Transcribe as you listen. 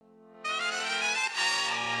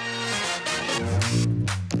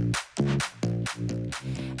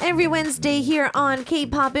Every Wednesday here on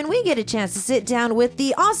K-Pop, and we get a chance to sit down with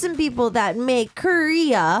the awesome people that make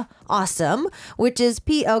Korea awesome, which is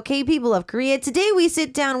POK, People of Korea. Today we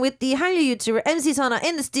sit down with the 한류 YouTuber MC 선아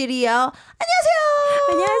in the studio. 안녕하세요.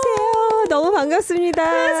 안녕하세요. 너무 반갑습니다.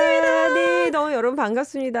 반갑습니다. 네, 너무 여러분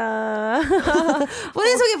반갑습니다.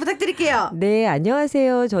 본인 소개 부탁드릴게요. 네,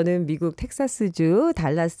 안녕하세요. 저는 미국 텍사스주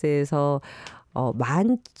달라스에서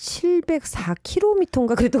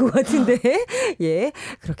 1704km인가 그랬던 것 같은데 예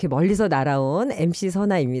그렇게 멀리서 날아온 MC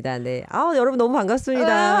선아입니다. 네, 여러분 너무 반갑습니다.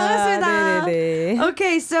 반갑습니다. 네네네.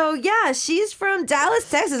 Okay, so yeah, she's from Dallas,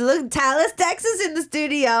 Texas. Look, Dallas, Texas in the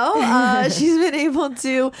studio. She's been able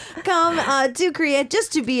to come to Korea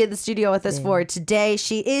just to be in the studio with us for today.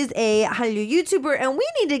 She is a Hallyu YouTuber, and we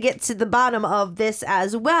need to get to the bottom of this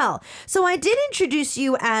as well. So I did introduce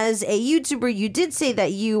you as a YouTuber. You did say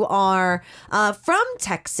that you are from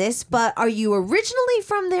Texas, but are you originally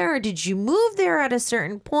from there, or did you move there at a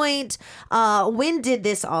certain point? When did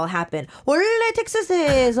this all happen? 원래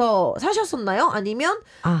텍사스에서 사셨었나요? 아니면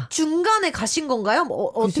중간에 가신 건가요?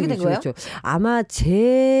 어떻게 된 거예요? 그렇죠. 아마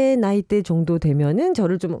제 나이대 정도 되면은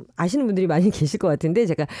저를 좀 아시는 분들이 많이 계실 것 같은데,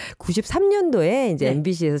 제가 93년도에 이제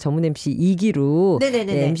MBC에서 전문 MC 2기로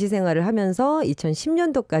MC 생활을 하면서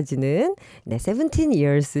 2010년도까지는 17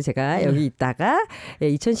 years 제가 여기 있다가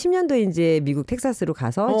 2010년도에 이제 미국 텍사스로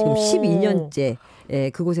가서 지금 12년째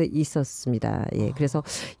그곳에 있었습니다. 그래서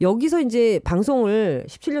여기서 이제 방송을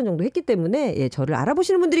 17년 정도 했기 때문에 저를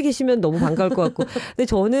알아보시는 분들이 계시면 너무 반가울 것 같고, 근데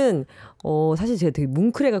저는 사실 제가 되게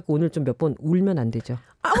뭉클해갖고 오늘 좀 몇 번 울면 안 되죠.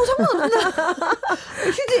 상관없습니다.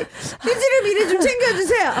 휴지를 미리 좀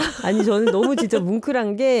챙겨주세요. 아니, 저는 너무 진짜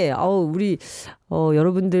뭉클한 게, 우리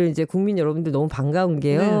여러분들, 이제 국민 여러분들 너무 반가운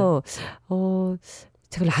게요.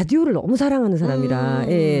 제가 라디오를 너무 사랑하는 사람이라,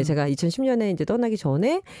 제가 2010년에 이제 떠나기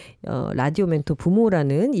전에, 라디오 멘토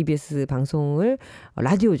부모라는 EBS 방송을,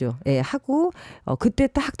 라디오죠. 하고, 그때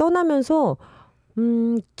딱 떠나면서,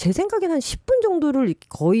 제 생각엔 한 10분 정도를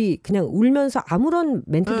거의 그냥 울면서 아무런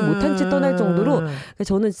멘트도 못한 채 떠날 정도로, 그러니까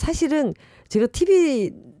저는 사실은 제가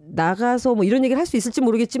TV 나가서 뭐 이런 얘기를 할 수 있을지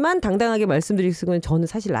모르겠지만 당당하게 말씀드리겠습니다. 저는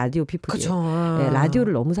사실 라디오 피플이에요.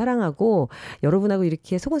 라디오를 너무 사랑하고 여러분하고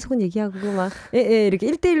이렇게 소곤소곤 얘기하고 막 이렇게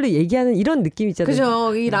 1대1로 얘기하는 이런 느낌 있잖아요.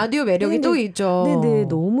 그죠. 이 라디오 매력이 또 있죠. 네네,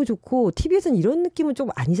 너무 좋고 TV에서는 이런 느낌은 좀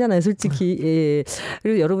아니잖아요, 솔직히.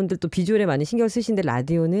 그리고 여러분들 또 비주얼에 많이 신경 쓰시는데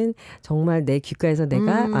라디오는 정말 내 귓가에서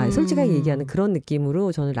내가 솔직하게 얘기하는 그런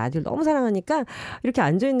느낌으로 저는 라디오를 너무 사랑하니까 이렇게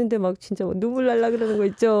앉아 있는데 막 진짜 눈물 날라 그러는 거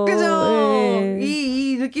있죠. 그죠.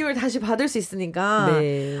 이 느낌을 다시 받을 수 있으니까.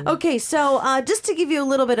 Okay, so just to give you a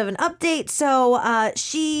little bit of an update, so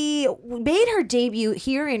she made her debut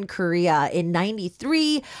here in Korea in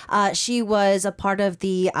 '93. She was a part of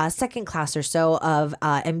the second class or so of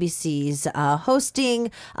MBC's hosting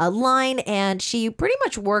line, and she pretty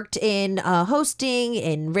much worked in hosting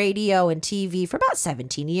in radio and TV for about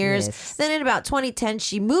 17 years. Yes. Then in about 2010,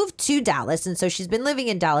 she moved to Dallas, and so she's been living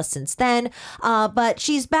in Dallas since then. But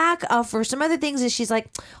she's back for some other things, and she's like,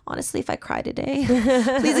 honestly, if I cry today,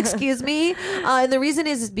 please excuse me. And the reason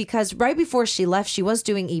is because right before she left, she was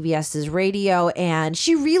doing EBS's radio, and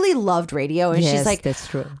she really loved radio. And she's like, that's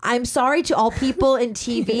true. I'm sorry to all people in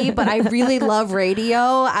TV, but I really love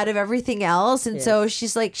radio out of everything else. And so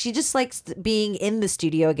she's like, she just likes being in the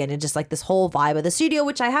studio again, and just like this whole vibe of the studio,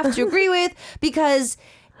 which I have to agree with, because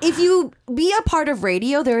if you be a part of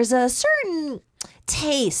radio, there is a certain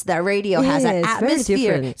taste that radio has, that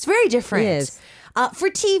atmosphere. It's very different. Yes. For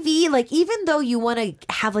TV, like even though you want to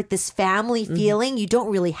have like this family feeling, you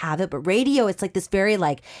don't really have it. But radio, it's like this very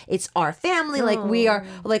like, it's our family. Like we are,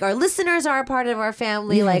 like our listeners are a part of our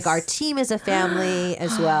family. Like our team is a family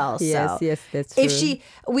as well. Yes, so that's true.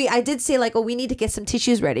 if I did say like, we need to get some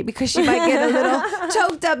tissues ready because she might get a little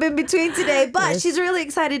choked up in between today. But she's really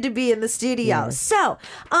excited to be in the studio. So,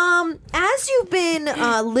 as you've been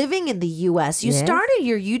living in the U.S., you started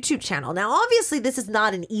your YouTube channel. Now, obviously, this is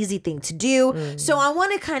not an easy thing to do. So I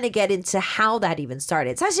want to kind of get into how that even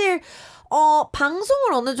started. 사실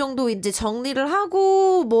방송을 어느 정도 이제 정리를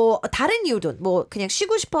하고 뭐 다른 이유든 뭐 그냥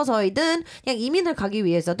쉬고 싶어서이든 그냥 이민을 가기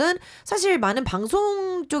위해서든 사실 많은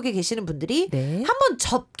방송 쪽에 계시는 분들이 한번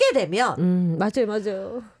접게 되면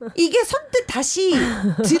맞아요. 이게 선뜻 다시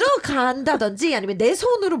들어간다든지 아니면 내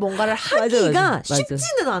손으로 뭔가를 하기가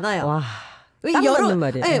쉽지는 않아요. 와. 맞는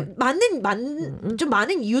말이에요. 좀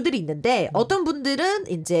많은 이유들이 있는데 어떤 분들은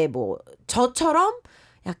이제 뭐 저처럼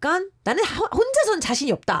약간 나는 혼자서는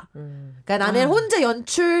자신이 없다. 그러니까 나는 혼자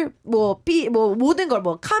연출 뭐 모든 걸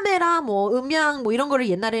뭐 카메라 뭐 음향 뭐 이런 거를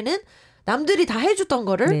옛날에는 남들이 다 해줬던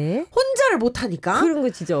거를 혼자를 못하니까 그런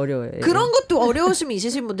거 진짜 어려워요. 그런 것도 어려우심이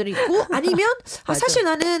있으신 분들이 있고 아니면 사실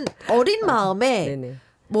나는 어린 마음에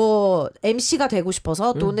뭐 MC가 되고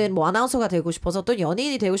싶어서 또는 뭐 아나운서가 되고 싶어서 또는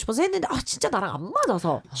연예인이 되고 싶어서 했는데 진짜 나랑 안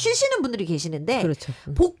맞아서 쉬시는 분들이 계시는데 그렇죠.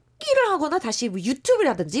 복귀를 하거나 다시 뭐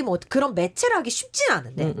유튜브라든지 뭐 그런 매체를 하기 쉽진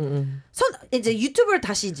않은데 이제 유튜브를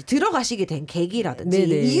다시 이제 들어가시게 된 계기라든지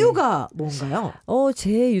네네. 이유가 뭔가요?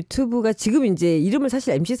 제 유튜브가 지금 이제 이름을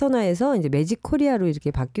사실 MC 선화에서 이제 매직 코리아로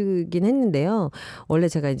이렇게 바뀌긴 했는데요. 원래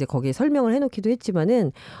제가 이제 거기에 설명을 해놓기도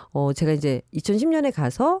했지만은 제가 이제 2010년에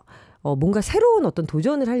가서 뭔가 새로운 어떤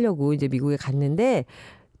도전을 하려고 이제 미국에 갔는데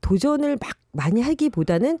도전을 막 많이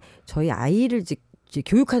하기보다는 저희 아이를 이제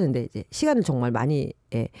교육하는데 이제 시간을 정말 많이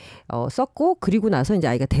썼고 그리고 나서 이제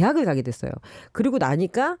아이가 대학을 가게 됐어요. 그리고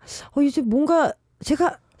나니까 이제 뭔가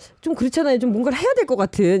제가 좀 그렇잖아요. 좀 뭔가를 해야 될 것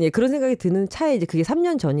같은 그런 생각이 드는 차에 이제 그게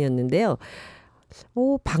 3년 전이었는데요.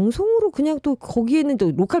 방송으로 그냥 또 거기에는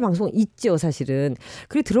또 로컬 방송 있죠, 사실은.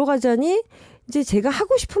 그리고 들어가자니 이제 제가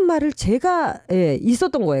하고 싶은 말을 제가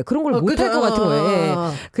있었던 거예요. 그런 걸 못할 것 같은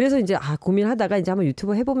거예요. 그래서 이제 고민하다가 이제 한번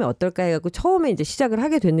유튜브 해보면 어떨까 해갖고 처음에 이제 시작을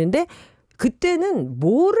하게 됐는데 그때는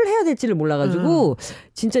뭐를 해야 될지를 몰라가지고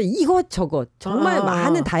진짜 이것저것 정말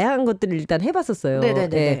많은 다양한 것들을 일단 해봤었어요.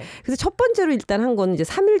 네네네. 그래서 첫 번째로 일단 한 건 이제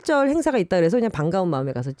 3.1절 행사가 있다 그래서 그냥 반가운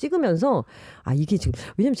마음에 가서 찍으면서 이게 지금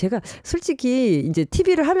왜냐면 제가 솔직히 이제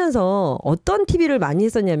TV를 하면서 어떤 TV를 많이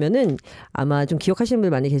했었냐면은 아마 좀 기억하시는 분들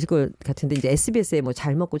많이 계실 것 같은데 이제 SBS에 뭐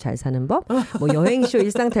잘 먹고 잘 사는 법, 뭐 여행쇼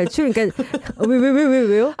일상탈출, 그러니까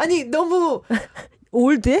왜요? 아니 너무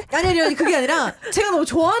올드? 아니 그게 아니라 제가 너무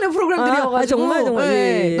좋아하는 프로그램들이어가지고 정말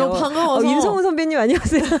네, 너무 반가워서 임성훈 선배님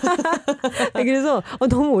안녕하세요. 그래서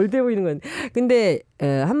너무 올드해 보이는 건 근데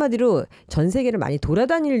한마디로 전 세계를 많이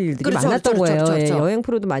돌아다닐 일들이 많았던 거예요. 그렇죠. 여행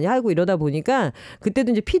프로도 많이 하고 이러다 보니까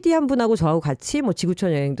그때도 이제 PD 한 분하고 저하고 같이 뭐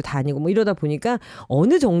지구촌 여행도 다니고 뭐 이러다 보니까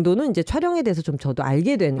어느 정도는 이제 촬영에 대해서 좀 저도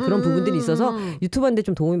알게 된 그런 부분들이 있어서 유튜브한테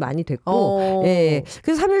좀 도움이 많이 됐고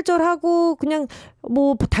그래서 3.1절 하고 그냥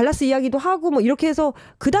뭐 달라스 이야기도 하고 뭐 이렇게 해서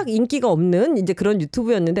그닥 인기가 없는 이제 그런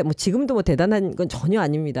유튜브였는데 뭐 지금도 뭐 대단한 건 전혀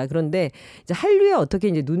아닙니다. 그런데 이제 한류에 어떻게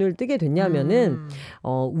이제 눈을 뜨게 됐냐면은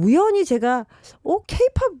우연히 제가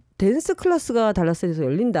K-팝 댄스 클래스가 달라스에서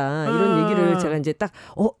열린다 이런 얘기를 제가 이제 딱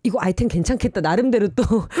이거 아이템 괜찮겠다 나름대로 또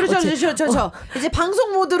그렇죠. 이제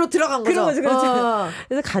방송 모드로 들어간 거죠. 그렇죠.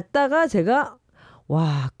 그래서 갔다가 제가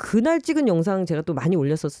그날 찍은 영상 제가 또 많이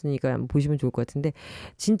올렸었으니까 한번 보시면 좋을 것 같은데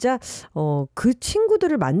진짜 그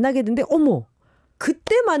친구들을 만나게 됐는데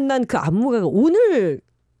그때 만난 그 안무가가 오늘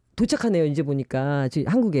도착하네요. 이제 보니까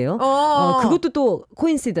한국에요. 그것도 또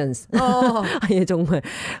코인시던스. 정말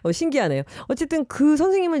신기하네요. 어쨌든 그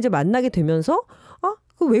선생님을 이제 만나게 되면서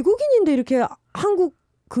그 외국인인데 이렇게 한국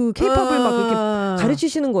그 케이팝을 막 이렇게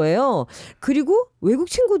가르치시는 거예요. 그리고 외국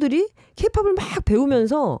친구들이 케이팝을 막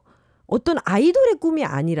배우면서 어떤 아이돌의 꿈이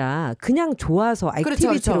아니라 그냥 좋아서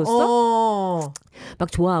액티비티로서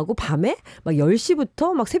막 좋아하고 밤에 막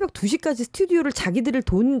 10시부터 막 새벽 2시까지 스튜디오를 자기들을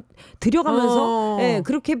돈 들여가면서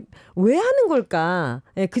그렇게 왜 하는 걸까?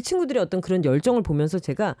 그 친구들의 어떤 그런 열정을 보면서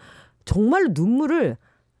제가 정말로 눈물을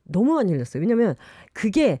너무 많이 흘렸어요. 왜냐면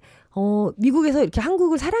그게 미국에서 이렇게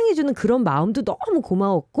한국을 사랑해주는 그런 마음도 너무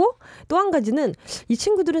고마웠고 또 한 가지는 이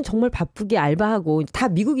친구들은 정말 바쁘게 알바하고 다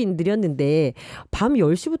미국인들이었는데 밤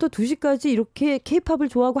 10시부터 2시까지 이렇게 케이팝을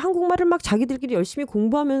좋아하고 한국말을 막 자기들끼리 열심히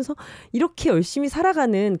공부하면서 이렇게 열심히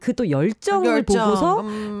살아가는 그 또 열정을 보고서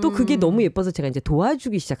또 그게 너무 예뻐서 제가 이제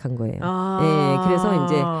도와주기 시작한 거예요. 그래서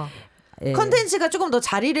이제 컨텐츠가 조금 더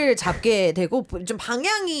자리를 잡게 되고 좀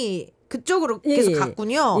방향이 그쪽으로 계속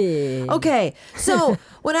갔군요. Okay, so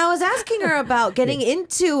when I was asking her about getting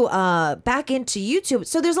into back into YouTube,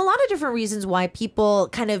 so there's a lot of different reasons why people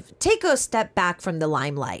kind of take a step back from the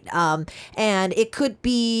limelight. And it could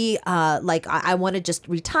be like I want to just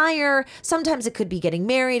retire. Sometimes it could be getting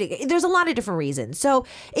married. There's a lot of different reasons. So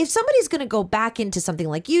if somebody's going to go back into something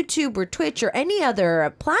like YouTube or Twitch or any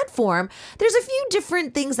other platform, there's a few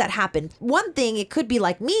different things that happen. One thing, it could be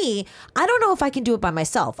like me. I don't know if I can do it by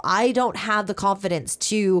myself. I don't have the confidence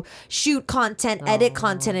to shoot content, edit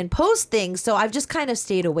content, and post things. So I've just kind of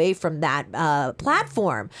stayed away from that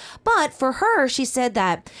platform. But for her, she said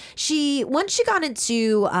that once she got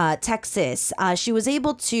into Texas, she was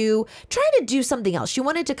able to try to do something else. She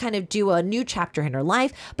wanted to kind of do a new chapter in her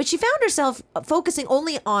life, but she found herself focusing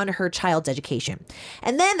only on her child's education.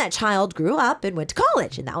 And then that child grew up and went to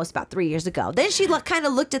college, and that was about 3 years ago. Then she kind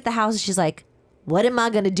of looked at the house and she's like, what am I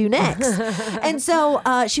going to do next? And so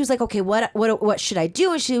she was like, okay, what should I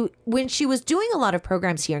do? And when she was doing a lot of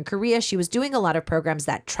programs here in Korea, she was doing a lot of programs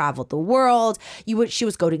that traveled the world. She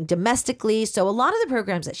was going domestically. So a lot of the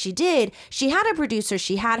programs that she did, she had a producer,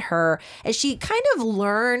 she had her, and she kind of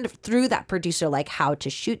learned through that producer, like how to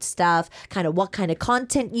shoot stuff, kind of what kind of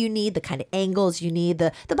content you need, the kind of angles you need,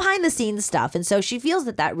 the behind the scenes stuff. And so she feels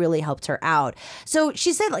that really helped her out. So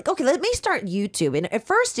she said like, okay, let me start YouTube. And at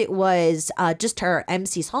first it was just her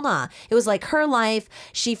MC Sona. It was like her life.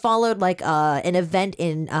 She followed like an event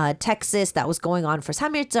in Texas that was going on for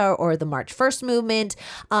 3.1절 or the March 1st movement.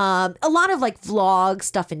 A lot of like vlog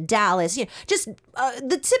stuff in Dallas, just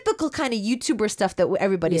the typical kind of YouTuber stuff that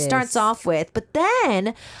everybody starts off with. But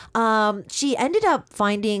then she ended up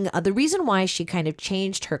finding the reason why she kind of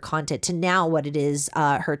changed her content to now what it is,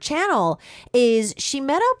 her channel, is she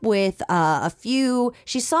met up with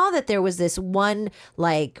she saw that there was this one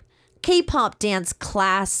like K-pop dance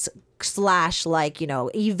class /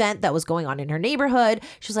 event that was going on in her neighborhood.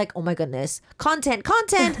 She was like, oh my goodness, content,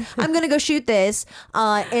 I'm gonna go shoot this.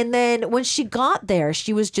 And then when she got there,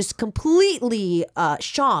 she was just completely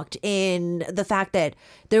shocked in the fact that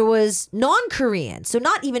there was non-Koreans, so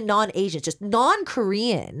not even non-Asians, just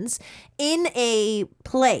non-Koreans in a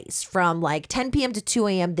place from like 10 p.m. to 2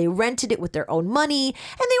 a.m. They rented it with their own money, and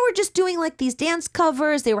they were just doing like these dance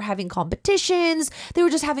covers. They were having competitions. They were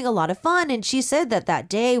just having a lot of fun. And she said that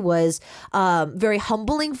day was very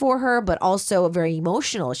humbling for her, but also very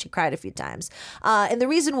emotional. She cried a few times. And the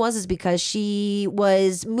reason is because she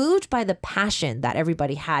was moved by the passion that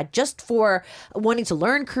everybody had just for wanting to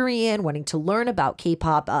learn Korean, wanting to learn about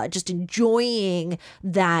K-pop, just enjoying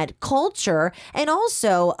that culture, and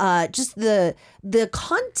also just the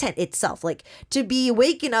content itself, like to be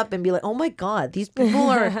waking up and be like, oh my God, these people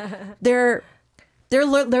are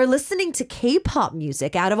they're listening to K-pop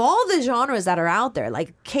music. Out of all the genres that are out there,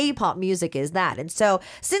 like K-pop music is that. And so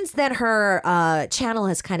since then, her channel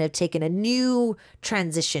has kind of taken a new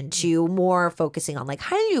transition to more focusing on like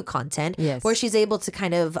Hallyu content, where she's able to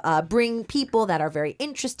kind of bring people that are very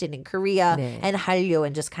interested in Korea and Hallyu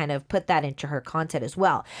and just kind of put that into her content as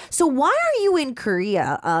well. So why are you in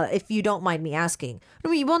Korea, if you don't mind me asking?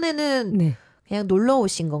 그럼 이번에는 그냥 놀러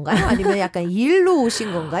오신 건가요? 아니면 약간 일로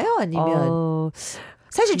오신 건가요? 아니면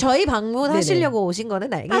사실 저희 방문하시려고 오신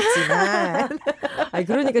거는 알겠지만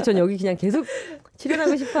그러니까 전 여기 그냥 계속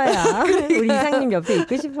출연하고 싶어요. 우리 이상님 옆에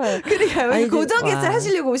있고 싶어요. 그러니까 고정 게스트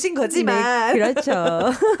하시려고 오신 거지만. 네,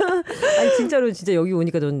 그렇죠. 진짜로 진짜 여기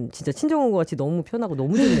오니까 전 진짜 친정 온 것 같이 너무 편하고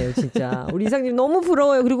너무 좋네요. 진짜 우리 이상님 너무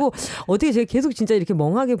부러워요. 그리고 어떻게 제가 계속 진짜 이렇게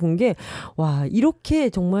멍하게 본 게 와, 이렇게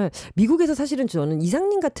정말 미국에서 사실은 저는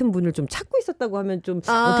이상님 같은 분을 좀 찾고 있었다고 하면 좀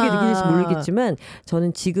어떻게 느끼실지 모르겠지만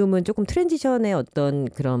저는 지금은 조금 트랜지션의 어떤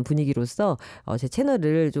그런 분위기로서 제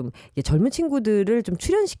채널을 좀 젊은 친구들을 좀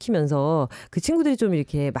출연시키면서 그 친구들이 좀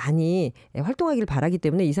이렇게 많이 활동하기를 바라기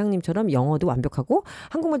때문에 이상님처럼 영어도 완벽하고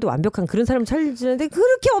한국말도 완벽한 그런 사람을 찾는데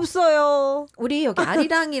그렇게 없어요. 우리 여기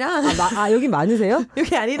아리랑이랑 여기 많으세요?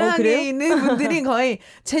 여기 아리랑에 있는 분들이 거의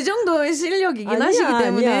제 정도의 실력이긴 하시기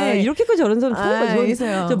때문에 아니야. 이렇게까지 저런 사람 처음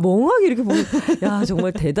봐요. 저 멍하게 이렇게 보면 야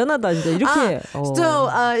정말 대단하다 진짜 이렇게. So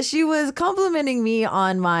she was complimenting me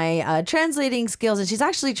on my translating skills, and she's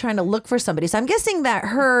actually trying to look for somebody. So I'm guessing that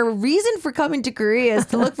her reason for coming to Korea is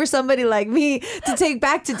to look for somebody like me to take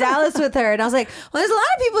back to Dallas with her. And I was like, well, there's a lot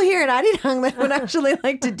of people here in Arirang that would actually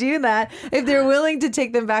like to do that if they're willing to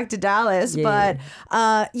take them back to Dallas. Yeah. But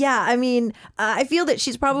I mean, I feel that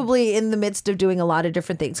she's probably in the midst of doing a lot of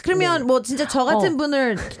different things. 그러면 뭐 진짜 저 같은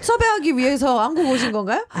분을 섭외하기 위해서 한국 오신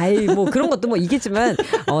건가요? 뭐 그런 것도 뭐 있겠지만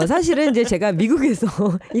사실은 이제 제가 미국에서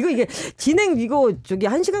이게 진행 이거 저기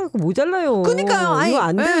 1시간 갖고 모자라요. 그러니까요. 이거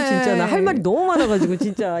안 돼요 진짜. 나 할 말이 너무 많아가지고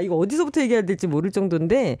진짜 이거 어디서부터 얘기해야 될지 모를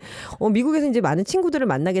정도인데 미국에서 이제 많은 친구들을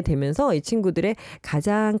만나게 되면서 이 친구들의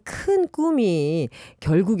가장 큰 꿈이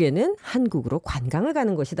결국에는 한국으로 관광을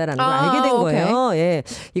가는 것이다라는 걸 알게 된 거예요. 예,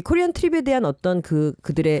 이 코리안 트립에 대한 어떤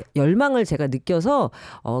그들의 열망을 제가 느껴서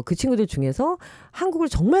그 친구들 중에서 한국을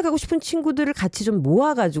정말 가고 싶은 친구들을 같이 좀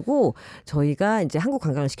모아가지고 저희가 이제 한국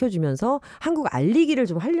관광을 시켜주면서 한국 알리기를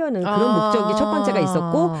좀 하려는 그런 목적이 첫 번째가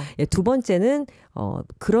있었고, 두 번째는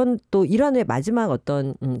그런 또 1화의 마지막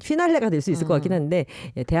어떤 피날레가 될 수 있을 것 같긴 한데,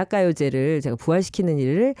 대학가요제를 제가 부활시키는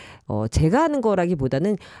일을 제가 하는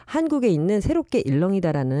거라기보다는 한국에 있는 새롭게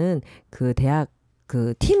일렁이다라는 그 대학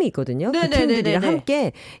그 팀이 있거든요. 그 네네네네네. 팀들이랑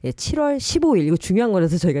함께 7월 15일 이거 중요한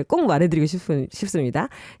거라서 저희가 꼭 말해드리고 싶습니다.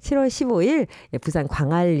 7월 15일 부산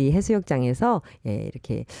광안리 해수욕장에서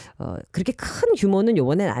이렇게 그렇게 큰 규모는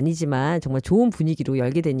요번엔 아니지만 정말 좋은 분위기로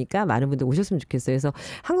열게 되니까 많은 분들 오셨으면 좋겠어요. 그래서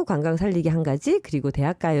한국 관광 살리기 한 가지 그리고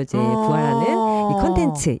대학가요제 부활하는 이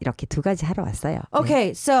컨텐츠 이렇게 두 가지 하러 왔어요.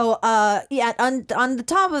 Okay, so yeah, on the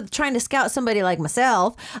top of trying to scout somebody like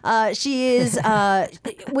myself, she is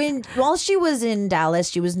while she was in Dallas,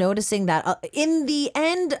 she was noticing that in the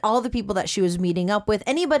end, all the people that she was meeting up with,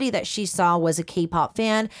 anybody that she saw was a K-pop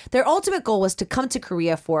fan. Their ultimate goal was to come to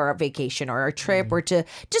Korea for a vacation or a trip or to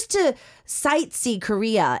sightsee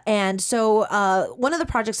Korea. And so one of the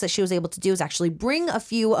projects that she was able to do is actually bring a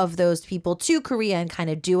few of those people to Korea and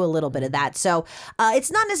kind of do a little bit of that. So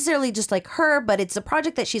it's not necessarily just like her, but it's a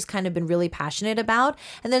project that she's kind of been really passionate about.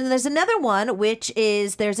 And then there's another one, which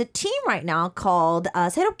is there's a team right now called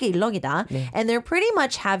새롭게 일렁이다. And they're pretty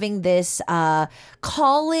much having this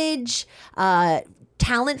college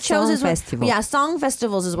talent shows. Song is what- festival. Yeah, song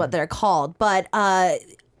festivals is what they're called. But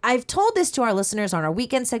I've told this to our listeners on our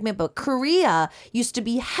weekend segment, but Korea used to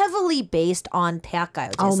be heavily based on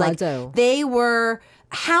대학가요제. Oh, Like 맞아요. they were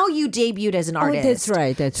how you debuted as an artist. That's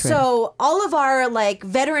right. That's right. So all of our like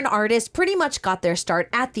veteran artists pretty much got their start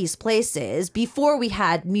at these places before we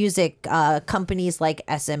had music companies like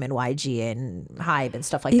SM and YG and Hybe and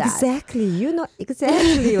stuff like that. Exactly. You know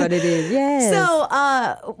exactly what it is. Yes. So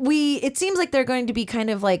it seems like they're going to be kind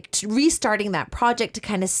of like restarting that project to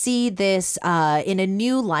kind of see this in a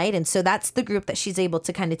new light. And so that's the group that she's able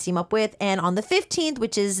to kind of team up with. And on the 15th,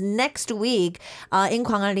 which is next week, in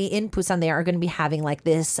Gwangalli, in Busan, they are going to be having like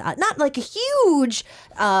this, not like a huge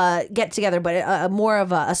get together, but more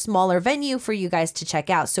of a smaller venue for you guys to check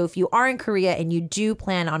out. So if you are in Korea and you do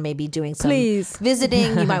plan on maybe doing some Please.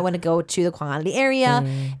 visiting, you might want to go to the Gwangalli area.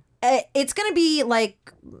 It's going to be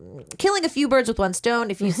like killing a few birds with one stone.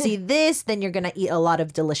 If you see this, then you're going to eat a lot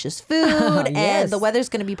of delicious food Yes. and the weather's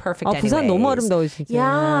going to be perfect anyways. 부산 너무 아름다워 진짜.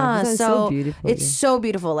 Yeah, 부산's so beautiful. it's so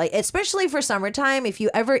beautiful. Like especially for summertime, if you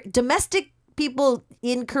ever domestic people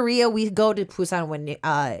in Korea, we go to Busan when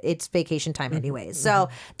it's vacation time anyways. So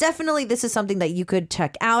definitely this is something that you could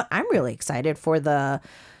check out. I'm really excited for the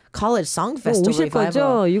college song festival 오실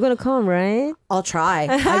revival. 거죠? You're gonna come, right? I'll try.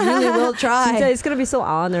 I really will try. 진짜 it's gonna be so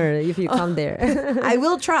honored if you come there. I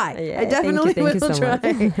will try. Yeah, I definitely thank you will so much.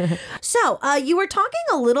 try. So you were talking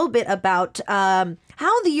a little bit about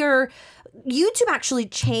how your YouTube actually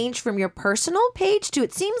changed from your personal page to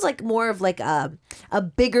it seems like more of like a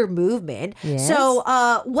bigger movement. Yes. So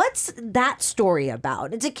what's that story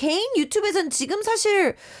about? 이제 개인 유튜브에서는 지금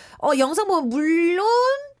사실 영상 보면 물론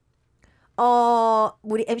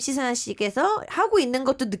우리 MC 사나 씨께서 하고 있는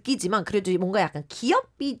것도 느끼지만 그래도 뭔가 약간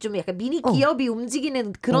기업이 좀 약간 미니 기업이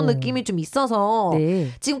움직이는 그런 느낌이 좀 있어서 네.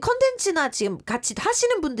 지금 컨텐츠나 지금 같이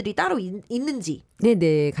하시는 분들이 따로 있는지.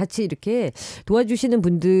 네네 같이 이렇게 도와주시는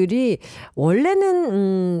분들이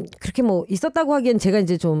원래는 그렇게 뭐 있었다고 하기엔 제가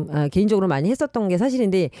이제 좀 개인적으로 많이 했었던 게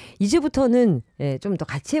사실인데 이제부터는 좀 더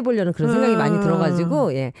같이 해보려는 그런 생각이 많이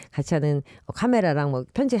들어가지고 같이 하는 카메라랑 뭐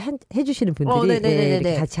편집해주시는 분들이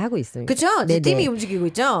이렇게 같이 하고 있습니다. 그렇죠? 팀이 움직이고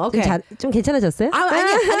있죠. 오케이. 좀 괜찮아졌어요?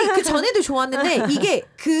 아니 그 전에도 좋았는데 이게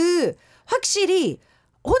확실히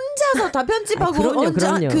혼자서 다 편집하고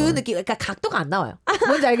그럼요. 그 느낌, 그러니까 각도가 안 나와요.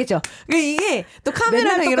 뭔지 알겠죠? 그러니까 또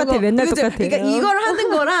카메라랑 맨날 이런 똑같아, 거, 맨날 그죠? 똑같아. 그러니까 이걸 하는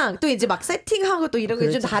거랑 또 이제 막 세팅하고 또 이런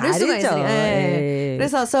게 좀 그렇죠. 다를 수가 다르죠. 있으니까. 예.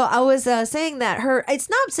 그래서 so I was saying that it's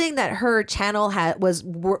not saying that her channel was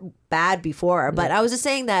bad before, but I was just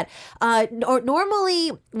saying that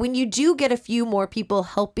normally when you do get a few more people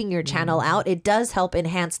helping your channel out, it does help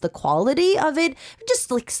enhance the quality of it,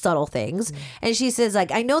 just like subtle things. And she says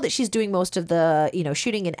like, I know that she's doing most of the,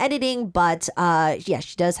 shooting and editing, but yeah,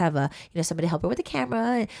 she does have somebody help her with the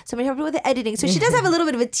camera, somebody help her with the editing. So she does have a little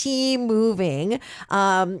bit of a team moving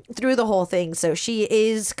through the whole thing. So she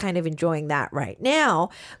is kind of enjoying that right now.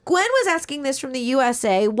 Gwen was asking this from the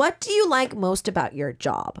USA. What do you like most about your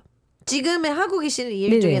job? 지금 하고 계시는 일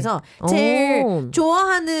네네. 중에서 제일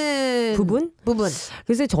좋아하는 부분?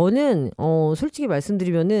 그래서 저는 솔직히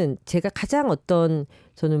말씀드리면은 제가 가장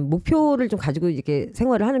저는 목표를 좀 가지고 이렇게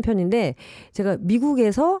생활을 하는 편인데 제가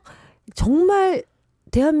미국에서 정말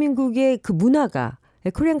대한민국의 그 문화가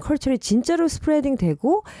코리안 컬처리 진짜로 스프레딩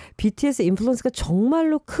되고 BTS 인플루언스가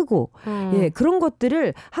정말로 크고 예, 그런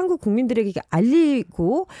것들을 한국 국민들에게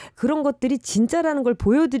알리고 그런 것들이 진짜라는 걸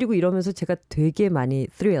보여드리고 이러면서 제가 되게 많이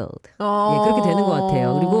thrilled. 예, 그렇게 되는 것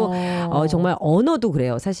같아요. 그리고 정말 언어도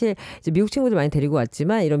그래요. 사실 이제 미국 친구들 많이 데리고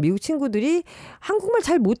왔지만 이런 미국 친구들이 한국말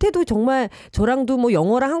잘 못해도 정말 저랑도 뭐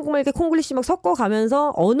영어랑 한국말 이렇게 콩글리시 막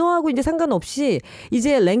섞어가면서 언어하고 이제 상관없이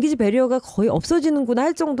이제 랭귀지 배리어가 거의 없어지는구나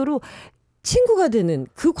할 정도로 친구가 되는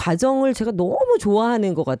그 과정을 제가 너무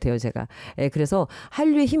좋아하는 것 같아요, 제가. 예, 그래서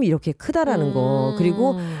한류의 힘이 이렇게 크다라는 거.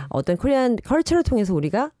 그리고 어떤 코리안 컬처를 통해서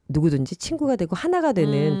우리가 누구든지 친구가 되고 하나가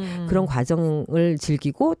되는 그런 과정을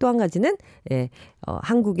즐기고 또 한 가지는 예,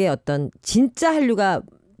 한국의 어떤 진짜 한류가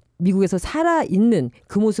미국에서 살아있는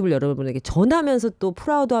그 모습을 여러분에게 전하면서 또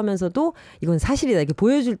프라우드하면서도 이건 사실이다 이렇게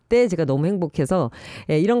보여줄 때 제가 너무 행복해서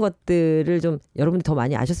예, 이런 것들을 좀 여러분들이 더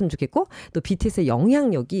많이 아셨으면 좋겠고 또 BTS의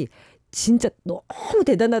영향력이 진짜 너무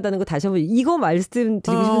대단하다는 거 다시 한번 이거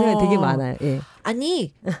말씀드리고 싶은 생각이 되게 많아요. 예.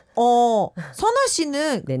 아니, 선아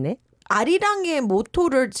씨는 네네. 아리랑의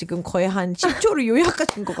모토를 지금 거의 한 10초로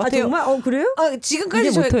요약하신 것 같아요. 아, 정말? 그래요? 지금까지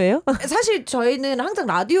이게 모토예요? 사실 저희는 항상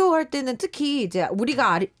라디오 할 때는 특히 이제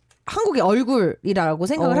우리가 한국의 얼굴이라고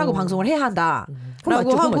생각을 하고 방송을 해야 한다라고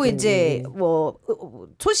맞죠, 하고 맞죠. 이제 뭐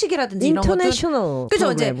소식이라든지 이런 것도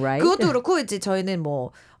그죠 이제 right? 그것도 그렇고 이제 저희는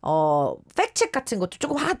뭐 팩트체크 같은 것도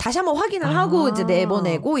조금 다시 한번 확인을 하고 이제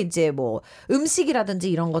내보내고 이제 뭐 음식이라든지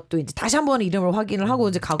이런 것도 이제 다시 한번 이름을 확인을 하고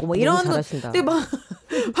이제 가고 뭐 이런 거. 근데 막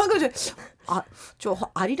방금 저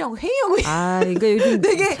아리랑 회의하고 그러니까 요즘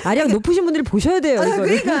되게 아리랑 높으신 분들이 보셔야 돼요.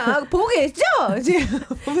 그러니까 보고 계시죠? 지금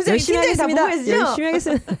열심히 하겠습니다. 열심히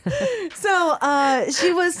하겠습니다. So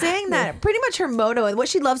she was saying that pretty much her motto and what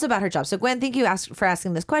she loves about her job. So Gwen, thank you for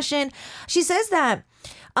asking this question. She says that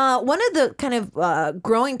one of the kind of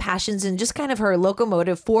growing passions and just kind of her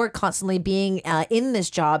locomotive for constantly being in this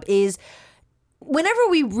job is whenever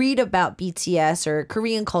we read about BTS or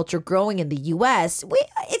Korean culture growing in the US,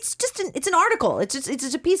 it's an article. It's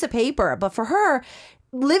just a piece of paper. But for her,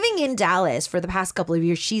 living in Dallas for the past couple of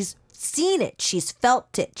years, she's seen it. She's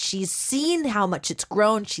felt it. She's seen how much it's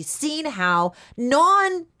grown. She's seen how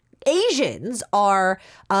Asians are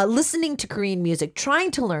listening to Korean music, trying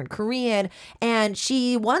to learn Korean, and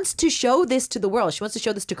she wants to show this to the world. She wants to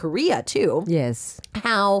show this to Korea too. Yes.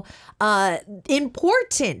 How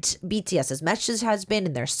important BTS's message has been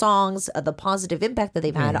in their songs, the positive impact that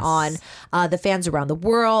they've had on the fans around the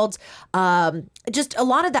world. Just a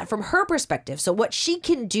lot of that from her perspective. So what she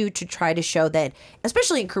can do to try to show that,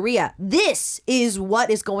 especially in Korea, this is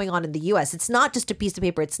what is going on in the US. It's not just a piece of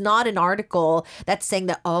paper. It's not an article that's saying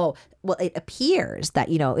that, well, it appears that,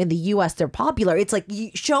 in the US they're popular. It's like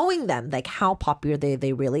showing them like how popular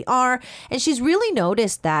they really are. And she's really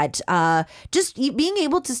noticed that just being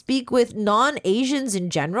able to speak with non-Asians in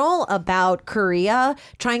general about Korea,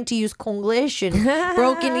 trying to use Konglish and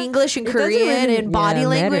broken English and Korean and body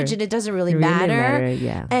language, and it doesn't really matter.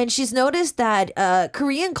 Yeah. And she's noticed that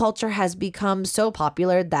Korean culture has become so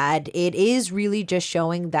popular that it is really just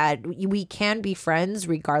showing that we can be friends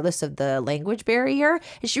regardless of the language barrier.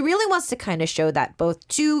 And she really wants to kind of show that both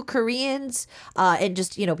to Koreans and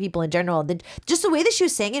just, people in general. And then just the way that she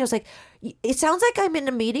was saying it, was like, it sounds like I'm in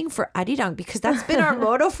a meeting for Arirang because that's been our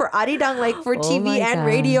motto for Arirang, like for TV and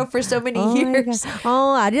radio for so many years.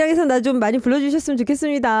 아리랑에서 나 좀 많이 불러주셨으면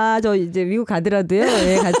좋겠습니다. 저 이제 미국 가더라도요.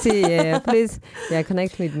 예, 같이 please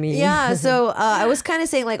connect with me. Yeah, so I was kind of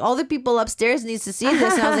saying like all the people upstairs needs to see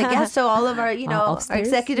this. And I was like, yeah, so all of our, our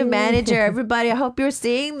executive manager, everybody, I hope you're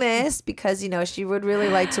seeing this because, she would really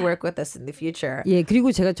like to work with us in the future. 예,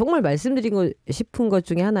 그리고 제가 정말 말씀드리고 싶은 것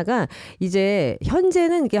중에 하나가 이제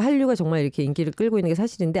현재는 이게 한류가 정말 이렇게 인기를 끌고 있는 게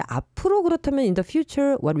사실인데 앞으로 그렇다면 in the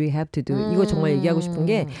future what we have to do 이거 정말 얘기하고 싶은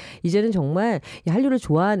게 이제는 정말 이 한류를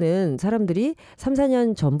좋아하는 사람들이 3,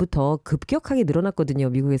 4년 전부터 급격하게 늘어났거든요.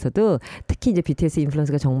 미국에서도 특히 이제 BTS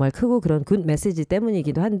인플루언스가 정말 크고 그런 굿 메시지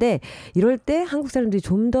때문이기도 한데 이럴 때 한국 사람들이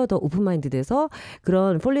좀 더 오픈마인드 돼서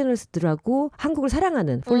그런 폴리너스들하고 한국을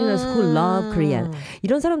사랑하는 폴리너스 who love Korean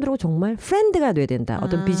이런 사람들하고 정말 프렌드가 돼야 된다.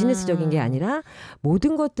 어떤 비즈니스적인 게 아니라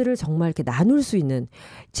모든 것들을 정말 이렇게 나눌 수 있는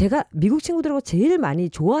제가 미국 친구들하고 제일 많이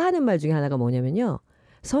좋아하는 말 중에 하나가 뭐냐면요.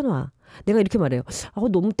 선화. 내가 이렇게 말해요.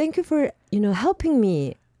 너무 thank you for helping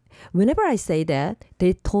me. Whenever I say that,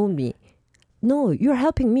 they told me, no, you're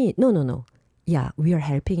helping me. No. Yeah, we are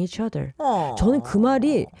helping each other. 저는 그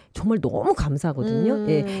말이 정말 너무 감사하거든요.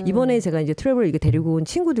 예, 이번에 제가 이제 트래블 이게 데리고 온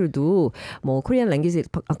친구들도 뭐 코리안 랭귀지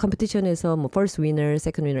컴피티션에서 뭐 first winner,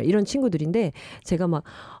 second winner 이런 친구들인데 제가 막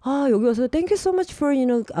여기 와서 thank you so much for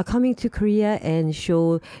coming to Korea and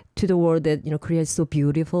show to the world that Korea is so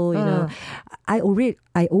beautiful.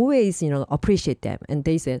 I always, appreciate them. And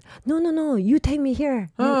they said, no, you take me here.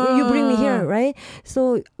 You bring me here, right?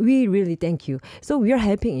 So we really thank you. So we are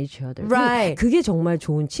helping each other. Right. 그게 정말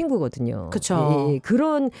좋은 친구거든요. 그쵸. 예,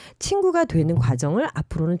 그런 친구가 되는 과정을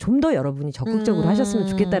앞으로는 좀 더 여러분이 적극적으로 하셨으면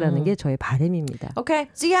좋겠다라는 게 저의 바람입니다. Okay,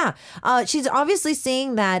 so yeah, she's obviously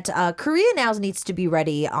saying that Korea now needs to be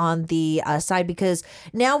ready on the side because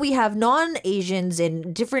now we have non-Asians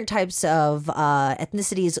and different types of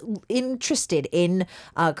ethnicities interested in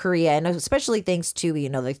Korea, and especially thanks to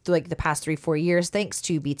like the past 3-4 years, thanks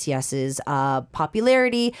to BTS's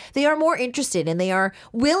popularity, they are more interested and they are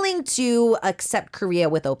willing to accept Korea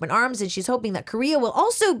with open arms, and she's hoping that Korea will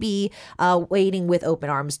also be waiting with open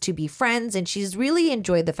arms to be friends, and she's really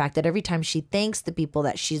enjoyed the fact that every time she thanks the people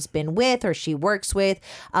that she's been with or she works with,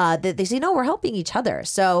 that they say, no, we're helping each other.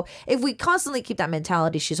 So if we constantly keep that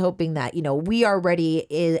mentality, she's hoping that, we are ready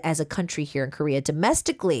as a country here in Korea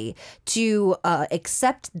domestically to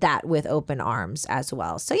accept that with open arms as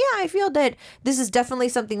well. So yeah, I feel that this is definitely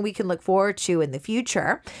something we can look forward to in the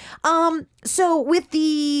future. So with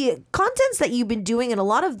the contents that you've been doing and a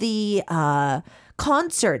lot of the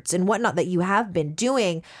concerts and whatnot that you have been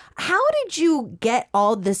doing, how did you get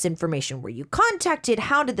all this information? Were you contacted?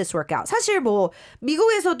 How did this work out? 사실 뭐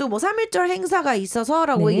미국에서도 뭐 3.1절 행사가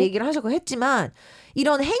있어서라고 네. 얘기를 하셨고 했지만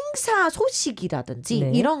이런 행사 소식이라든지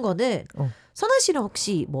네. 이런 거는 선아 씨는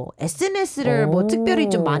혹시 뭐 SNS를 뭐 특별히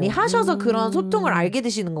좀 많이 하셔서 그런 소통을 알게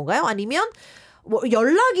되시는 건가요? 아니면 뭐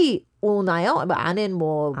연락이 오나요? 뭐 아는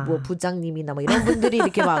뭐 부장님이나 뭐 이런 분들이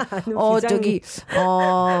이렇게 막 저기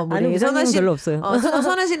아는 부장님은 별로 없어요.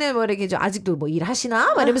 선아 씨는 뭐 이렇게 아직도 뭐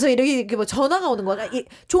일하시나? 막 이러면서 이렇게 뭐 전화가 오는 거야.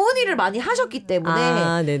 좋은 일을 많이 하셨기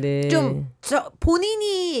때문에 네네. 좀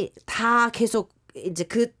본인이 다 계속 이제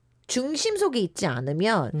그 중심 속에 있지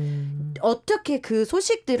않으면 어떻게 그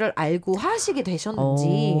소식들을 알고 하시게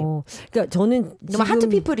되셨는지. 그러니까 저는 너무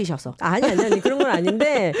하트피플이셔서. 아니 그런 건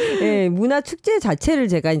아닌데 예, 문화 축제 자체를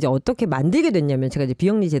제가 이제 어떻게 만들게 됐냐면 제가 이제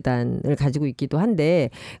비영리 재단을 가지고 있기도 한데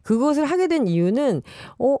그것을 하게 된 이유는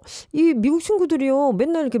이 미국 친구들이요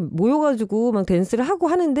맨날 이렇게 모여가지고 막 댄스를 하고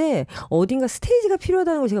하는데 어딘가 스테이지가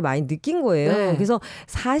필요하다는 걸 제가 많이 느낀 거예요. 네. 그래서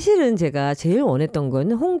사실은 제가 제일 원했던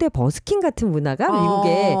거는 홍대 버스킹 같은 문화가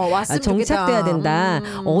미국에 정착돼야 된다.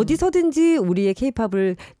 어디서든지 우리의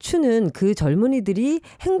케이팝을 추는 그 젊은이들이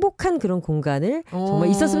행복한 그런 공간을 정말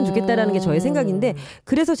있었으면 좋겠다라는 게 저의 생각인데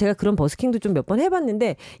그래서 제가 그런 버스킹도 좀 몇 번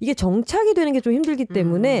해봤는데 이게 정착이 되는 게 좀 힘들기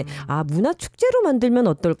때문에 문화 축제로 만들면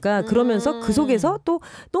어떨까 그러면서 그 속에서 또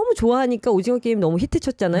너무 좋아하니까 오징어 게임 너무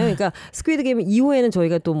히트쳤잖아요. 그러니까 스퀴드 게임 이후에는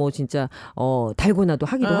저희가 또 뭐 진짜 달고나도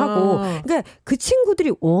하기도 하고 그러니까 그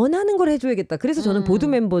친구들이 원하는 걸 해줘야겠다. 그래서 저는 보드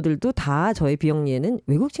멤버들도 다 저희 비영리에는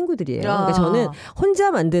외국 친구들이에요. 그러니까 저는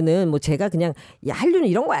혼자 만드는 뭐 제가 그냥 한류는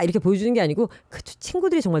이런 거야 이렇게 보여주는 게 아니고 그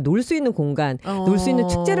친구들이 정말 놀 수 있는 공간, 놀 수 있는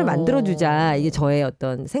축제를 만들어주자 이게 저의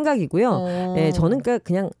어떤 생각이고요. 예, 저는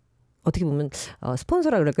그냥 어떻게 보면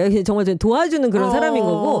스폰서라 그럴까요? 정말 좀 도와주는 그런 사람인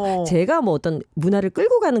거고 제가 뭐 어떤 문화를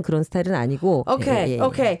끌고 가는 그런 스타일은 아니고. Okay, 예.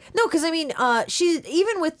 okay. No, because I mean, she's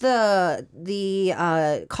even with the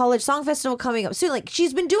college song festival coming up soon. Like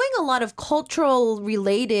she's been doing a lot of cultural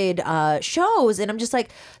related shows, and I'm just like,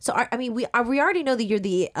 so I mean, we already know that you're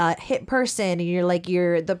the hit person, and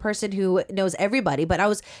you're the person who knows everybody. But I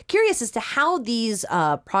was curious as to how these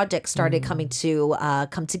projects started coming to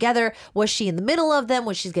come together. Was she in the middle of them?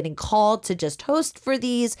 Was she getting called to just host for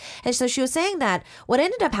these? And so she was saying that what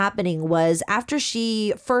ended up happening was after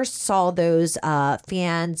she first saw those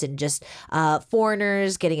fans and just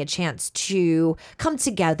foreigners getting a chance to come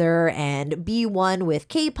together and be one with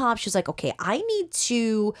K-pop, she was like, okay, I need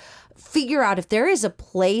to figure out if there is a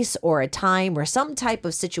place or a time or some type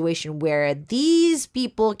of situation where these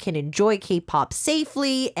people can enjoy K-pop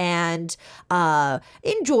safely and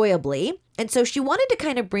enjoyably. And so she wanted to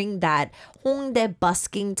kind of bring that Hongdae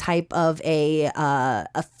busking type of a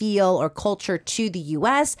feel or culture to the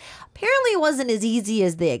U.S. Apparently, it wasn't as easy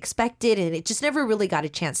as they expected, and it just never really got a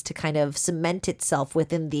chance to kind of cement itself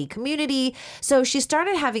within the community. So she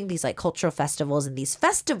started having these like cultural festivals and these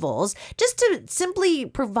festivals just to simply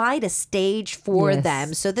provide a stage for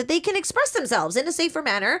them so that they can express themselves in a safer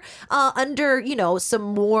manner under, some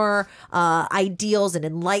more ideals and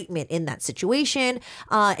enlightenment in that situation.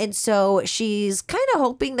 And so she's kind of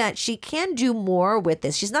hoping that she can do more with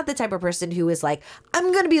this. She's not the type of person who is like,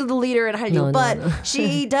 I'm going to be the leader in Hallyu, but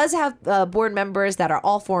she does have board members that are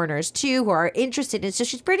all foreigners too who are interested. And so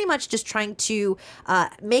she's pretty much just trying to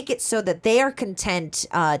make it so that they are content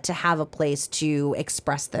to have a place to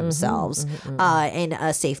express themselves in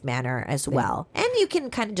a safe manner as well. And you can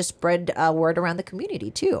kind of just spread word around the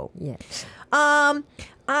community too. 예.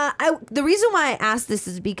 The reason why I asked this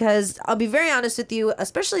is because I'll be very honest with you,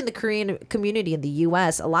 especially in the Korean community in the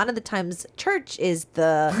U.S., a lot of the times church is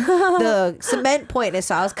the cement point. And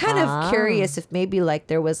so I was kind of curious if maybe like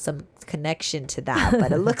there was some connection to that,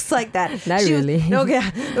 but it looks like that Not really.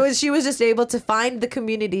 she was just able to find the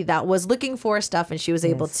community that was looking for stuff, and she was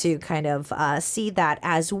able to kind of see that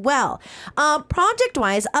as well. Project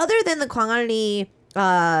wise, other than the Gwangalli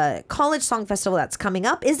College Song Festival that's coming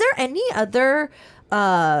up, is there any other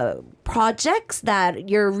projects that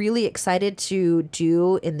you're really excited to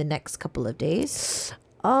do in the next couple of days?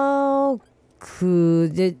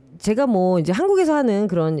 이제 제가 뭐 이제 한국에서 하는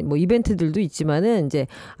그런 뭐 이벤트들도 있지만은 이제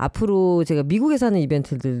앞으로 제가 미국에서 하는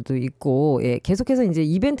이벤트들도 있고, 예, 계속해서 이제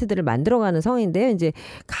이벤트들을 만들어가는 상황인데요. 이제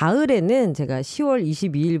가을에는 제가 10월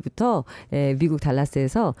 22일부터 예, 미국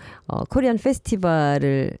달라스에서 코리안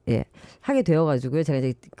페스티벌을 예, 하게 되어가지고요. 제가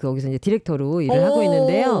이제 거기서 이제 디렉터로 일을 하고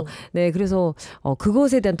있는데요. 네, 그래서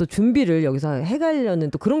그것에 대한 또 준비를 여기서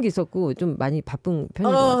해가려는 또 그런 게 있었고 좀 많이 바쁜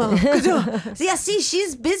편인 것 같아요. 그죠? So yeah, see,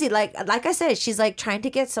 she's busy. Like I said, she's like trying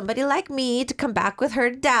to get somebody like me to come back with her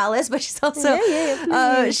to Dallas, but she's also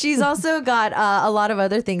she's also got a lot of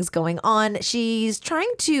other things going on. She's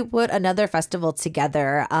trying to put another festival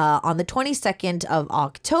together on the 22nd of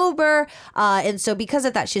October, and so because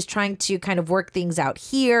of that, she's trying to kind of work things out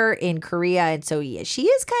here in Korea, and so yeah, she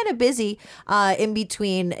is kind of busy in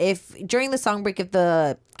between. If during the song break, if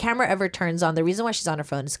the camera ever turns on, the reason why she's on her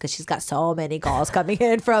phone is because she's got so many calls coming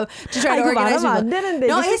in from to try to organize. 안 되는데.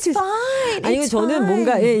 No, it's fine. 아니, it's 저는 fine.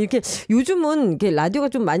 뭔가 예, 이렇게 요즘은 이렇게 라디오가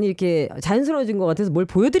좀 많이 이렇게 자연스러워진 것 같아서 뭘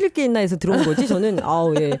보여드릴 게 있나 해서 들어온 거지. 저는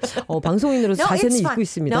예, 방송인으로서 자세는 잊고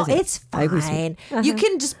있습니다. No, it's fine. You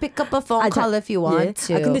can just pick up a phone call if you want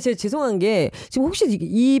to. 근데 제가 죄송한 게 지금 혹시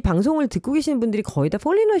이 방송을 듣고 계시는 분들이 거의 다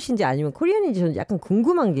폴리너신지 아니면 코리안인지 저는 약간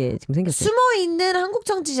궁금한 게 지금 생겼어요. 숨어 있는 한국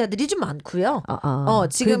청취자들이 좀 많고요.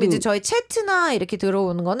 지금 그래도, 이제 저희 채트나 이렇게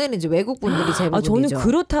들어오는 거는 이제 외국 분들이 대부분이죠. 저는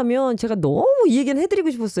그렇다면 제가 너무 이 얘기는 해드리고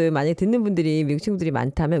싶었어요. 만약에 듣는 분들이 미국 친구들이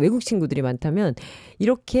많다면, 외국 친구들이 많다면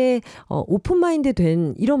이렇게 오픈 마인드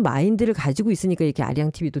된 이런 마인드를 가지고 있으니까 이렇게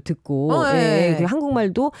아리앙 TV도 듣고 예,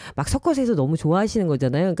 한국말도 막 섞어서 해서 너무 좋아하시는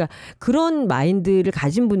거잖아요. 그러니까 그런 마인드를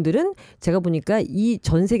가진 분들은 제가 보니까 이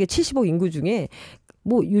전 세계 70억 인구 중에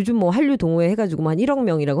뭐 요즘 뭐 한류 동호회 해가지고 한 1억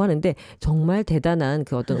명이라고 하는데 정말 대단한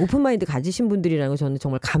그 어떤 오픈 마인드 가지신 분들이라는 거 저는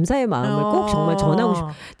정말 감사의 마음을 꼭 정말 전하고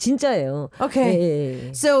싶어요. 진짜예요. Okay.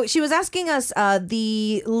 예. So she was asking us,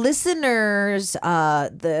 the listeners,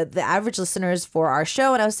 the average listeners for our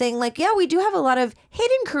show, and I was saying like, yeah, we do have a lot of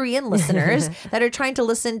hidden Korean listeners that are trying to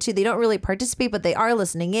listen to. They don't really participate, but they are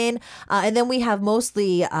listening in. And then we have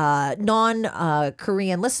mostly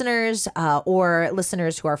non-Korean listeners or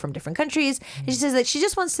listeners who are from different countries. And she says that she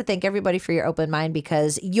just wants to thank everybody for your open mind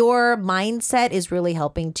because your mindset is really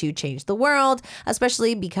helping to change the world,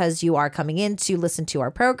 especially because you are coming in to listen to our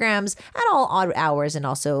programs at all odd hours and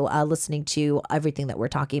also listening to everything that we're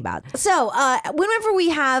talking about. So whenever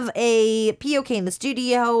we have a POK in the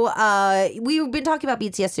studio, we've been talking about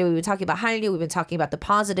BTS today, we've been talking about Hallyu, we've been talking about the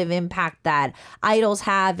positive impact that idols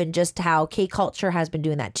have and just how K-culture has been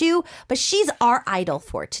doing that too. But she's our idol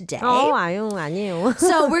for today. 아니에요.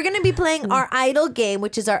 So we're going to be playing our idol game,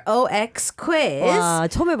 which is our OX quiz. 와,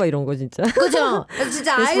 처음 해봐 이런 거 진짜. 그죠?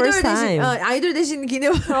 진짜 아이돌 대신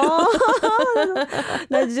기념.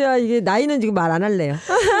 나 진짜 이게 나이는 지금 말 안 할래요.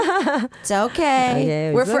 It's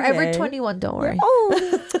okay. We're forever okay. 21, don't worry.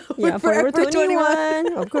 Yeah, forever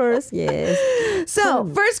 21. Of course, yes. So,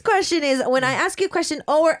 first question is, when I ask you a question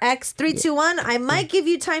O or X, 3, 2, 1, I might give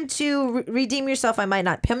you time to redeem yourself. I might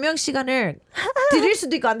not. 변명 시간을 드릴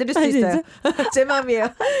수도 있고 안 드릴 수도 있어요. 제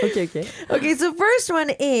마음이에요. Okay. Okay, so first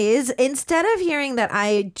one is, instead of hearing that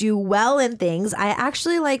I do well in things, I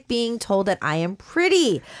actually like being told that I am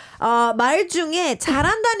pretty. 말 중에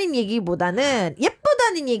잘한다는 얘기보다는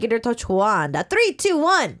예쁘다는 얘기를 더 좋아한다. 3, 2,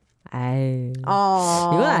 1. 아이,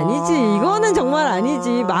 이건 아니지. 이거는 정말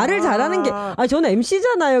아니지. 말을 잘하는 게, 저는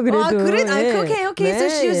MC잖아요. 그래도. 그래? 네. Okay. 네. So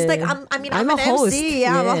she was like, I'm an host. MC.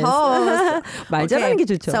 Yeah, I'm a host. 말 잘하는 게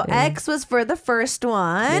좋죠. So 네. X was for the first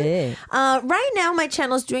one. 네. Right now, my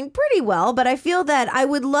channel is doing pretty well, but I feel that I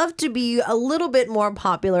would love to be a little bit more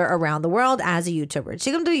popular around the world as a YouTuber.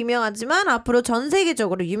 지금도 유명하지만 앞으로 전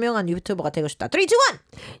세계적으로 유명한 유튜버가 되고 싶다. 3, 2, 1.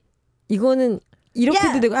 이거는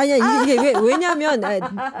이렇게도 되고 아니야 이게 왜냐면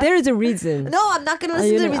there is a reason. No, I'm not going to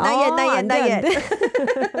listen to it.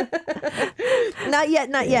 Not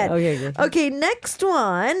yet. Okay, next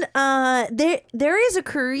one. There is a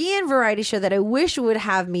Korean variety show that I wish would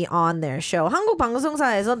have me on their show. 한국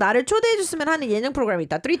방송사에서 나를 초대해 줬으면 하는 예능 프로그램이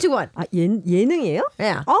있다. 3, 2, 1. 예능이에요?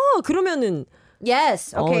 Yeah. 그러면은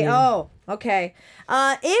Yes. Okay. Okay.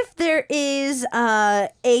 If there is is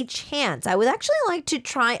a chance. I would actually like to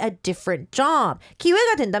try a different job.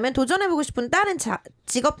 기회가 된다면 도전해보고 싶은 다른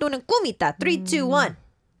직업 또는 꿈이 있다. 3, 2, 1.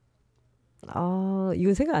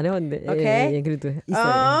 이건 생각 안 해봤는데. Okay. 예, 그래도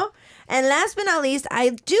있어요. And last but not least, I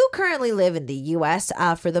do currently live in the U.S.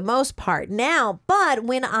 For the most part now. But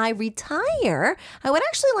when I retire, I would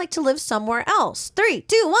actually like to live somewhere else. 3,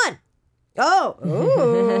 2, 1. Oh.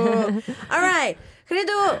 Ooh. All right.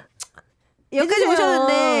 그래도 여기까지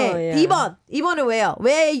오셨는데 예. 2번은 왜요?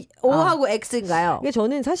 왜 O하고 X인가요? 그러니까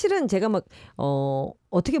저는 사실은 제가 막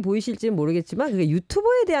어떻게 보이실지는 모르겠지만 그게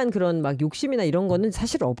유튜버에 대한 그런 막 욕심이나 이런 거는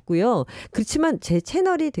사실 없고요. 그렇지만 제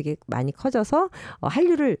채널이 되게 많이 커져서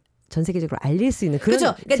한류를 전 세계적으로 알릴 수 있는 그런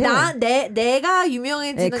그렇죠. 그러니까 내가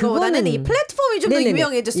유명해지는 것보다는 이 플랫폼이 좀 더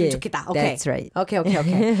유명해졌으면 좋겠다. Okay. That's right. Okay.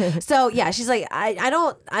 So yeah, she's like, I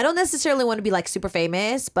don't necessarily want to be like super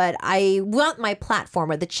famous, but I want my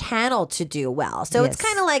platform or the channel to do well. So it's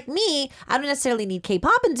kind of like me. I don't necessarily need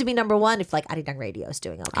K-pop and to be number one if like 아리랑 Radio is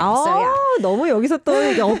doing okay. So yeah. 너무 여기서 또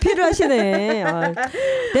어필을 하시네.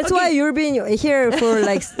 That's why you've been here for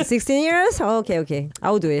like 16 years? Okay.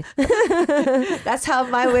 I'll do it. That's how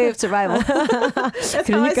my way of survival.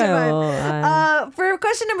 그러니까요. For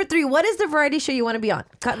question number 3, what is the variety show you want to be on?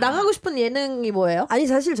 나가고 싶은 예능이 뭐예요? 아니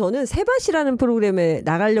사실 저는 세바시라는 프로그램에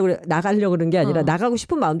나가려고 그런 게 아니라 나가고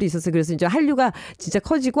싶은 마음도 있었어요. 그래서 이제 한류가 진짜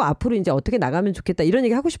커지고 앞으로 이제 어떻게 나가면 좋겠다 이런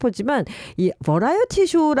얘기 하고 싶었지만 이 버라이어티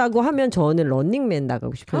쇼라고 하면 저는 런닝맨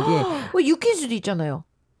나가고 싶은 게 왜 유퀴즈도 있잖아요.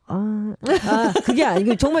 그게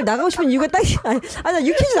아니고 정말 나가고 싶은 이유가 딱이 나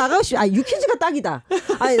유퀴즈 나가고 싶. 유퀴즈가 딱이다.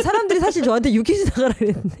 사람들이 사실 저한테 유퀴즈 나가라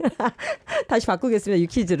그랬는데 다시 바꾸겠습니다.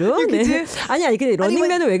 유퀴즈로. 네. 아니 근데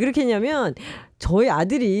런닝맨은 왜 그렇게 했냐면 저희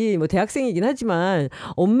아들이 뭐 대학생이긴 하지만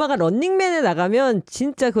엄마가 런닝맨에 나가면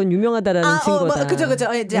진짜 그건 유명하다라는 증거다.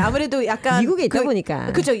 그죠. 이제 아무래도 약간 미국에 있다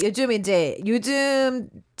보니까. 그죠. 요즘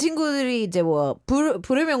친구들이 이제 뭐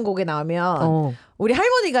불후명곡에 나오면 우리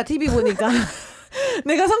할머니가 TV 보니까.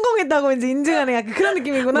 내가 성공했다고 이제 인증하는 약간 그런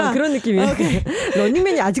느낌이구나. 그런 느낌이에요. Okay.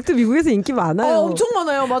 런닝맨이 아직도 미국에서 인기 많아요. 엄청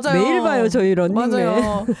많아요. 맞아요. 매일 봐요, 저희 런닝맨.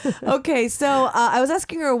 맞아요. Okay, so I was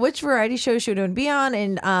asking her which variety show she would be on,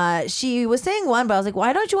 and she was saying one, but I was like,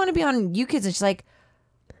 why don't you want to be on You Kids? And she's like,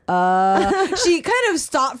 she kind of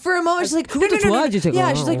stopped for a moment. She's like, no.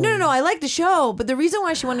 Yeah, she's like, no, I like the show. But the reason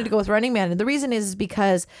why she wanted to go with Running Man, and the reason is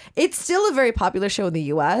because it's still a very popular show in the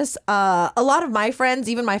U.S. A lot of my friends,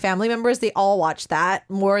 even my family members, they all watch that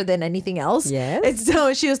more than anything else. Yes. And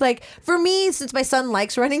so she was like, for me, since my son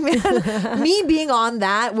likes Running Man, me being on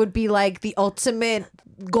that would be like the ultimate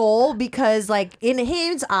goal because like in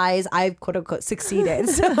his eyes I've quote unquote succeeded.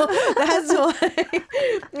 So that's why.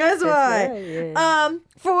 Right, yeah.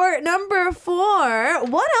 For number 4,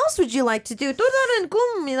 what else would you like to do? 또 다른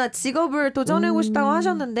꿈이나 직업을 도전해보고 싶다고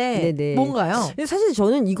하셨는데 네네. 뭔가요? 사실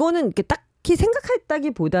저는 이거는 이렇게 딱히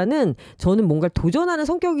생각했다기보다는 저는 뭔가 도전하는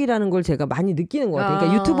성격이라는 걸 제가 많이 느끼는 것 같아요.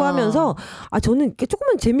 그러니까 유튜브 하면서 저는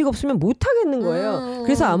조금만 재미가 없으면 못 하겠는 거예요.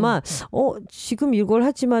 그래서 아마 지금 이걸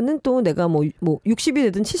하지만은 또 내가 뭐 60이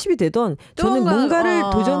되든 70이 되든 저는 뭔가를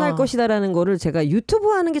도전할 것이다라는 거를 제가 유튜브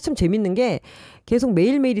하는 게 참 재밌는 게 계속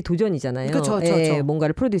매일매일이 도전이잖아요. 그쵸.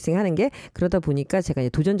 뭔가를 프로듀싱 하는 게 그러다 보니까 제가 이제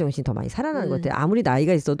도전 정신이 더 많이 살아나는 것 같아요. 아무리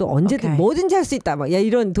나이가 있어도 언제든 뭐든지 할 수 있다. 막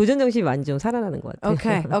이런 도전 정신이 많이 좀 살아나는 것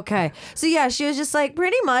같아요. Okay. So yeah, she was just like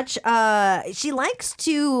pretty much she likes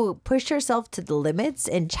to push herself to the limits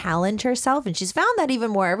and challenge herself, and she's found that even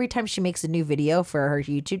more every time she makes a new video for her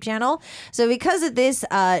YouTube channel. So because of this,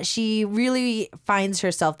 she really finds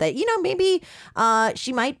herself that, maybe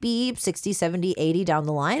she might be 60, 70, 80 down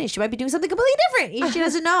the line, and she might be doing something completely different. She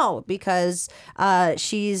doesn't know because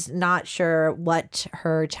she's not sure what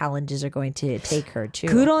her challenges are going to take her to.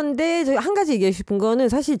 그런데 저 한 가지 얘기하고 싶은 거는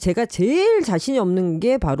사실 제가 제일 자신이 없는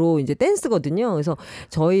게 바로 이제 댄스거든요. 그래서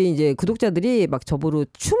저희 이제 구독자들이 막 저보고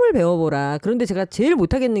춤을 배워보라. 그런데 제가 제일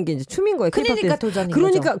못하겠는 게 이제 춤인 거예요. 그러니까 도전인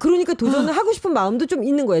그러니까 도전을 하고 싶은 마음도 좀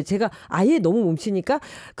있는 거예요. 제가 아예 너무 몸치니까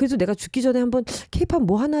그래서 내가 죽기 전에 한번 K-pop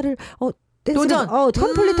뭐 하나를 도전.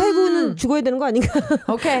 컴플릿 하고는 죽어야 되는 거 아닌가?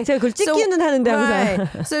 Okay. 제가 그걸 찍기는 하는데 항상.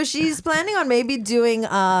 Right. So she's planning on maybe doing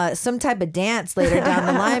some type of dance later down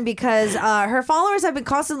the line because her followers have been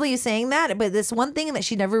constantly saying that, but this one thing that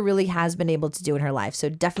she never really has been able to do in her life. So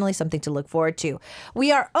definitely something to look forward to.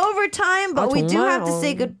 We are over time, but we do have to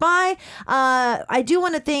say goodbye. I do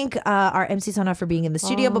want to thank our MC Sona for being in the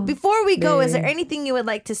studio. But before we go, is there anything you would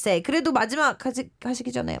like to say? 그래도 마지막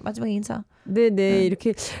하시기 전에 마지막 인사. 네.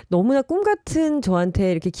 이렇게 너무나 꿈 같은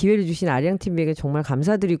저한테 이렇게 기회를 주신 아리랑TV에게 정말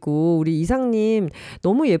감사드리고 우리 이상님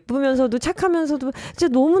너무 예쁘면서도 착하면서도 진짜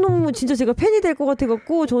너무너무 진짜 제가 팬이 될 것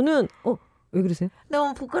같아갖고 저는 왜 그러세요?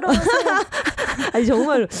 너무 부끄러워서요. 아니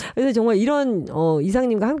정말 그래서 정말 이런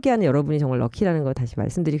이상님과 함께하는 여러분이 정말 럭키라는 거 다시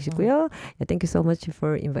말씀드리고 싶고요. Yeah, thank you so much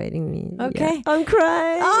for inviting me. Okay. Yeah, I'm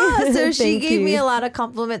crying. So she Thank gave you. me a lot of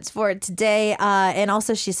compliments for it today. And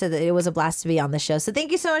also she said that it was a blast to be on the show. So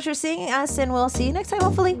thank you so much for seeing us and we'll see you next time,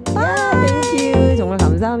 hopefully. Bye. Thank you. 정말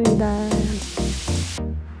감사합니다.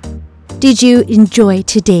 Did you enjoy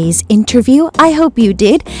today's interview? I hope you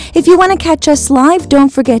did. If you want to catch us live,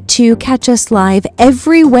 don't forget to catch us live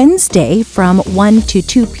every Wednesday from 1 to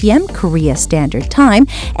 2 p.m. Korea Standard Time.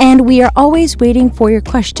 And we are always waiting for your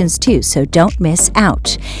questions too, so don't miss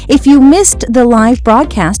out. If you missed the live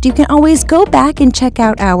broadcast, you can always go back and check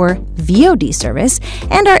out our VOD service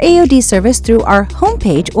and our AOD service through our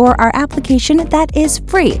homepage or our application that is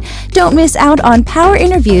free. Don't miss out on power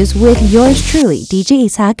interviews with yours truly, DJ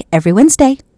Isak, every Wednesday.